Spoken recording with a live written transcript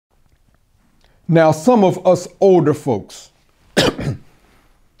Now, some of us older folks,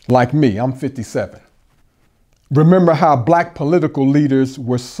 like me, I'm 57, remember how black political leaders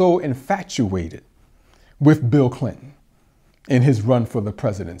were so infatuated with Bill Clinton in his run for the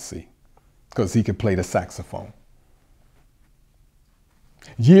presidency because he could play the saxophone.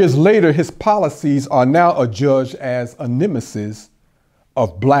 Years later, his policies are now adjudged as a nemesis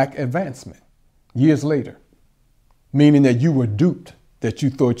of black advancement. Years later, meaning that you were duped, that you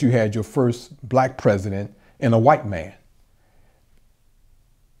thought you had your first black president in a white man.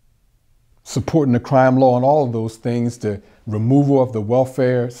 Supporting the crime law and all of those things, the removal of the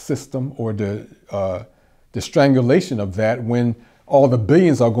welfare system or the strangulation of that when all the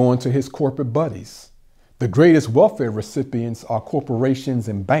billions are going to his corporate buddies. The greatest welfare recipients are corporations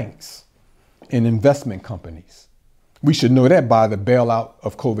and banks and investment companies. We should know that by the bailout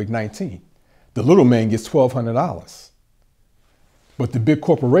of COVID-19. The little man gets $1,200, but the big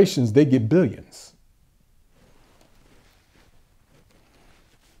corporations, they get billions.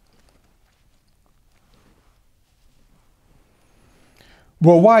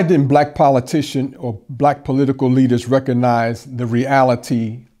 Well, why didn't black politicians or black political leaders recognize the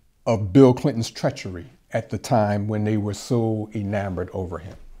reality of Bill Clinton's treachery at the time when they were so enamored over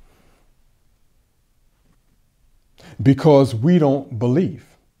him? Because we don't believe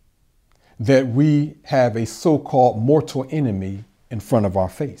that we have a so-called mortal enemy in front of our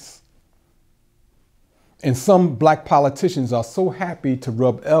face. And some black politicians are so happy to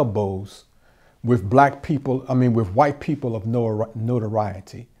rub elbows with black people, with white people of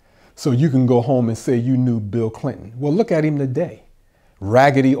notoriety. So you can go home and say you knew Bill Clinton. Well, look at him today.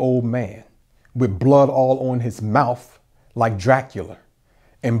 Raggedy old man with blood all on his mouth like Dracula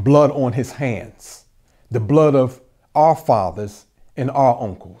and blood on his hands. The blood of our fathers and our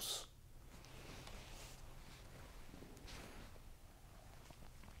uncles.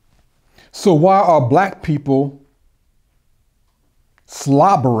 So why are black people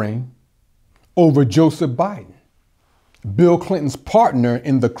slobbering over Joseph Biden, Bill Clinton's partner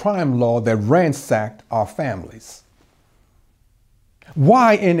in the crime law that ransacked our families?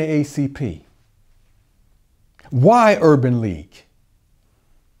 Why NAACP? Why Urban League?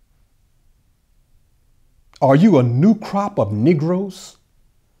 Are you a new crop of Negroes?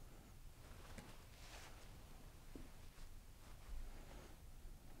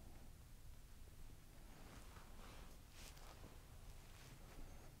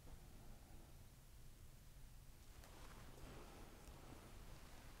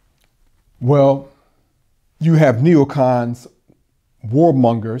 Well, you have neocons,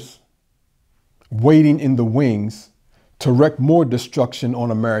 warmongers, waiting in the wings to wreak more destruction on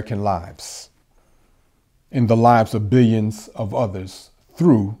American lives and the lives of billions of others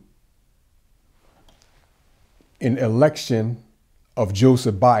through an election of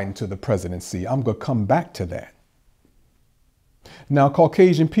Joseph Biden to the presidency. I'm going to come back to that. Now,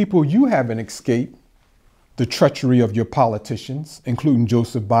 Caucasian people, you haven't escaped the treachery of your politicians, including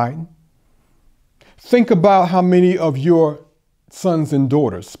Joseph Biden. Think about how many of your sons and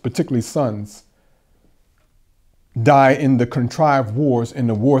daughters, particularly sons, die in the contrived wars in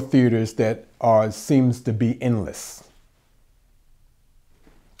the war theaters that seems to be endless.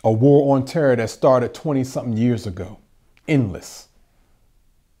 A war on terror that started 20-something years ago. Endless.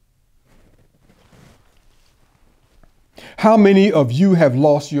 How many of you have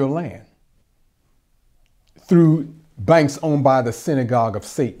lost your land through banks owned by the synagogue of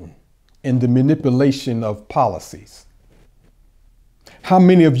Satan and the manipulation of policies? How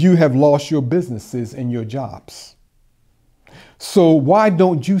many of you have lost your businesses and your jobs? So why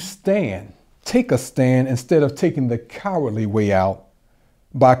don't you take a stand instead of taking the cowardly way out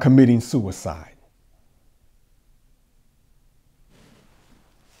by committing suicide?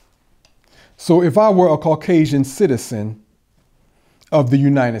 So if I were a Caucasian citizen of the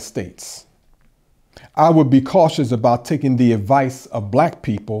United States, I would be cautious about taking the advice of black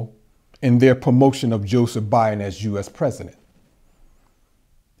people in their promotion of Joseph Biden as U.S. president.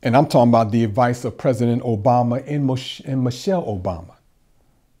 And I'm talking about the advice of President Obama and Michelle Obama.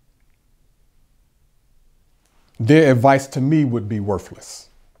 Their advice to me would be worthless.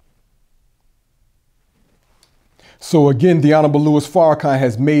 So again, the Honorable Louis Farrakhan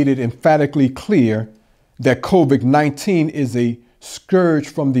has made it emphatically clear that COVID-19 is a scourge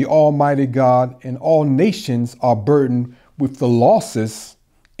from the Almighty God, and all nations are burdened with the losses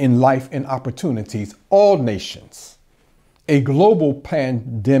in life and opportunities. All nations. A global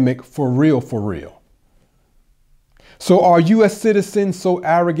pandemic for real, for real. So are U.S. citizens so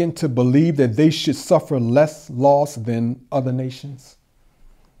arrogant to believe that they should suffer less loss than other nations,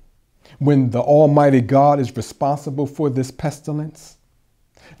 when the Almighty God is responsible for this pestilence?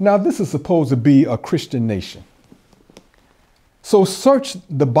 Now, this is supposed to be a Christian nation. So search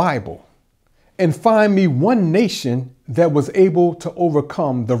the Bible and find me one nation that was able to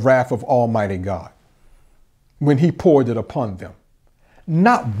overcome the wrath of Almighty God when he poured it upon them.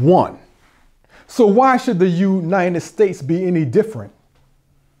 Not one. So why should the United States be any different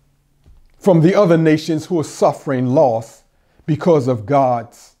from the other nations who are suffering loss because of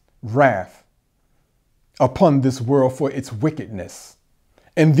God's wrath upon this world for its wickedness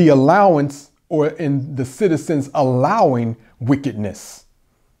and the allowance or in the citizens allowing wickedness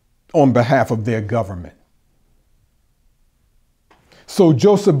on behalf of their government? So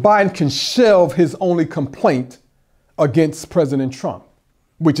Joseph Biden can shelve his only complaint against President Trump,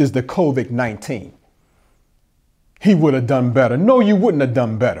 which is the COVID-19. He would have done better. No, you wouldn't have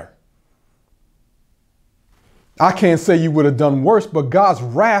done better. I can't say you would have done worse, but God's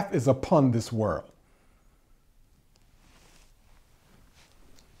wrath is upon this world.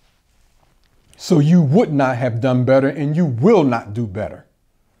 So you would not have done better, and you will not do better.